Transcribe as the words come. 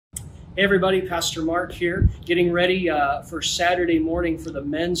Hey everybody, Pastor Mark here, getting ready for Saturday morning for the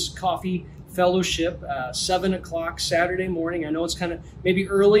Men's Coffee Fellowship, 7 o'clock Saturday morning. I know it's kind of maybe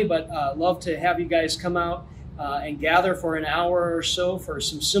early, but love to have you guys come out and gather for an hour or so for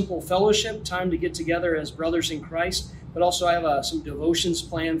some simple fellowship, time to get together as brothers in Christ. But also I have some devotions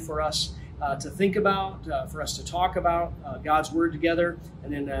planned for us to think about, for us to talk about God's Word together,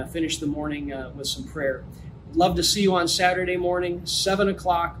 and then finish the morning with some prayer. Love to see you on Saturday morning, 7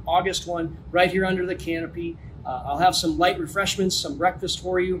 o'clock, August 1, right here under the canopy. I'll have some light refreshments, some breakfast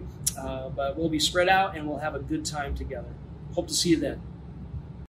for you, but we'll be spread out and we'll have a good time together. Hope to see you then.